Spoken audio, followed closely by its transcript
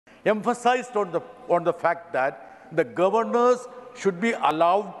emphasized on the fact that the governors should be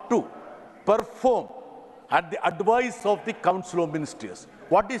allowed to perform at the advice of the Council of Ministers.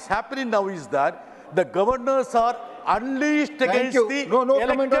 What is happening now is that the governors are unleashed against the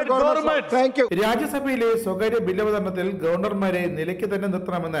elected government. Thank you. രാജ്യസഭയിലെ സ്വകാര്യ ബില്ലവതരണത്തിൽ ഗവർണർമാരെ നിലയ്ക്ക് തന്നെ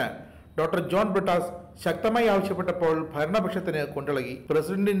നിർത്തണമെന്ന് doctor John Brittas ശക്തമായി ആവശ്യപ്പെട്ടപ്പോൾ ഭരണപക്ഷത്തിന് കൊണ്ടിളകി.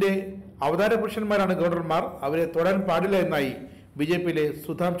 പ്രസിഡന്റിന്റെ അവതാര പുരുഷന്മാരാണ് ഗവർണർമാർ, അവരെ തൊടാൻ പാടില്ല എന്നായി ബിജെപിയിലെ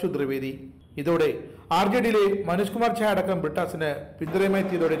സുധാംശു ത്രിവേദി. ഇതോടെ ആർജെഡിയിലെ മനോജ് കുമാർ ഝാ അടക്കം ബ്രിട്ടാസിന്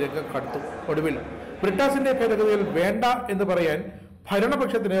പിന്തുണയുമെത്തിയതോടെ രംഗം കടുത്തു. ഒടുവിൽ ബ്രിട്ടാസിന്റെ ഭേദഗതികൾ വേണ്ട എന്ന് പറയാൻ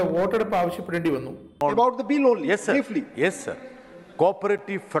ഭരണപക്ഷത്തിന് വോട്ടെടുപ്പ് ആവശ്യപ്പെടേണ്ടി വന്നു. About the bill only, yes, sir. Briefly. Yes, sir.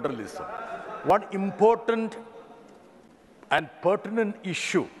 Cooperative federalism. One important and pertinent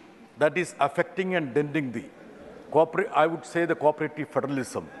issue that is affecting and denting the I would say the cooperative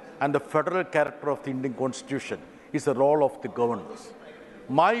federalism and the federal character of the Indian Constitution is the role of the governors.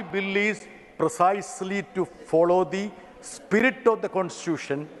 My bill is precisely to follow the spirit of the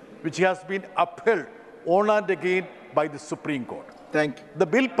Constitution, which has been upheld on and again by the Supreme Court. Thank you. The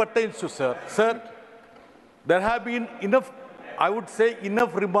bill pertains to, sir, there have been enough, I would say,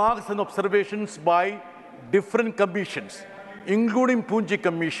 enough remarks and observations by different commissions, including Punji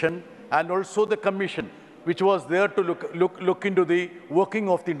Commission and also the commission which was there to look into the working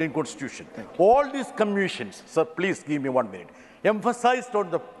of the Indian Constitution. All these commissions, sir, please give me 1 minute, emphasized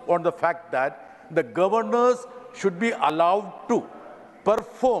on the fact that the governors should be allowed to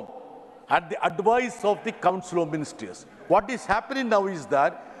perform at the advice of the Council of Ministers. What is happening now is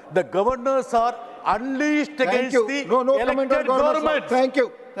that the governors are unleashed against the elected government. Thank you.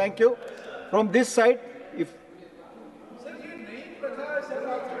 Thank you. From this side, if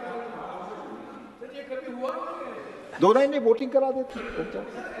दोनों ने voting करा देती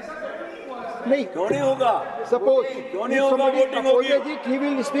नहीं क्यों नहीं होगा suppose क्यों नहीं होगा वोटिंग होगी he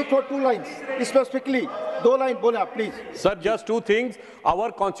will speak for 2 lines specifically 2 lines बोला please. Sir, just 2 things. Our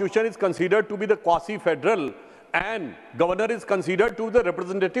constitution is considered to be the quasi federal and governor is considered to be the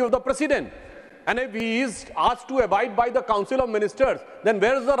representative of the president, and if he is asked to abide by the council of ministers, then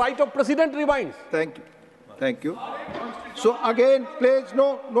where is the right of president remains? Thank you. So again, please, no,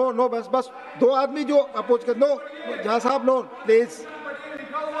 bas, दो आदमी जो oppose कर, no, जहाँ साहब, no, please.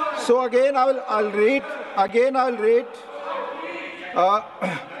 So again, I'll read.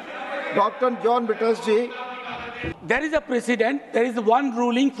 Dr. John Brittas ji. There is a precedent. There is one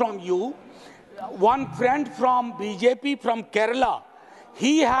ruling from you. One friend from BJP from Kerala,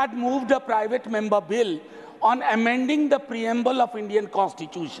 he had moved a private member bill on amending the preamble of Indian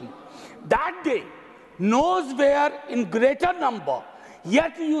Constitution. That day, knows where in greater number,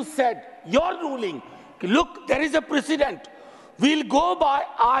 yet you said, your ruling, look, there is a precedent. We'll go by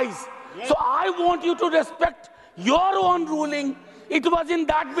eyes. Yes. So I want you to respect your own ruling. It was in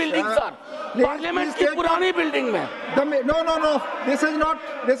that building, sir. Parliament की पुरानी building में. No. This is not.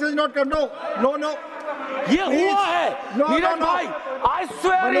 No. ये हुआ है. नीरज भाई, I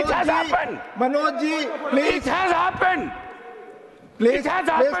swear it has happened. Manoj ji, please. It has happened. Please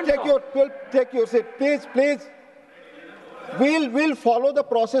take your seat. Please. We'll follow the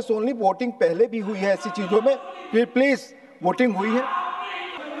process only. Voting पहले भी हुई है ऐसी चीजों में. Please, voting हुई है.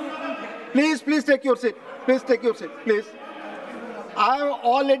 Please take your seat. Please. I have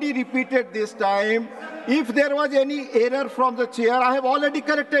already repeated this time. If there was any error from the chair, I have already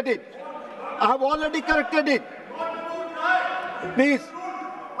corrected it. Please.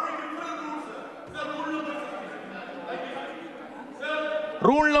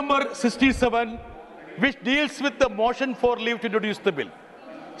 Rule number 67, which deals with the motion for leave to introduce the bill.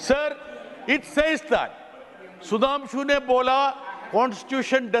 Sir, it says that Sudhamshu ne bola,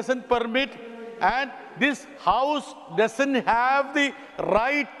 Constitution doesn't permit, and this House doesn't have the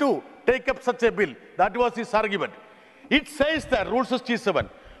right to take up such a bill. That was his argument. It says that, Rule 67,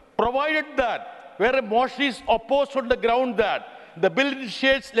 provided that where a motion is opposed on the ground that the bill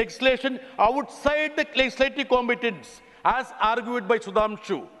initiates legislation outside the legislative competence, as argued by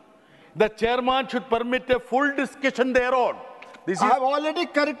Sudhamshu, the chairman should permit a full discussion thereon. I have already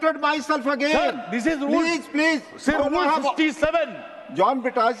corrected myself again. Sir, this is rule. Please. Sir, Rule 67. John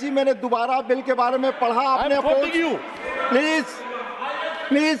Brittas जी, मैंने दोबारा bill के बारे में पढ़ा, आपने quoting you. Please.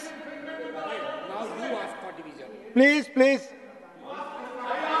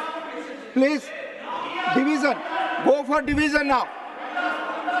 Division. Go for division now.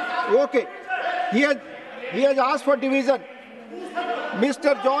 Okay. He has asked for division.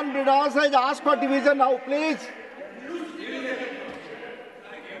 Mr. John Brittas has asked for division now, please.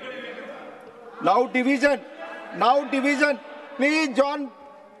 Now division. Please,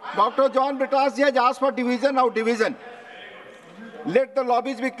 Dr. John Brittas has asked for division, now division. Let the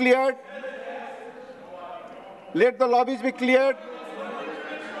lobbies be cleared. Let the lobbies be cleared.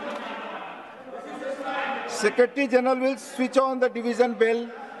 Secretary General will switch on the division bell.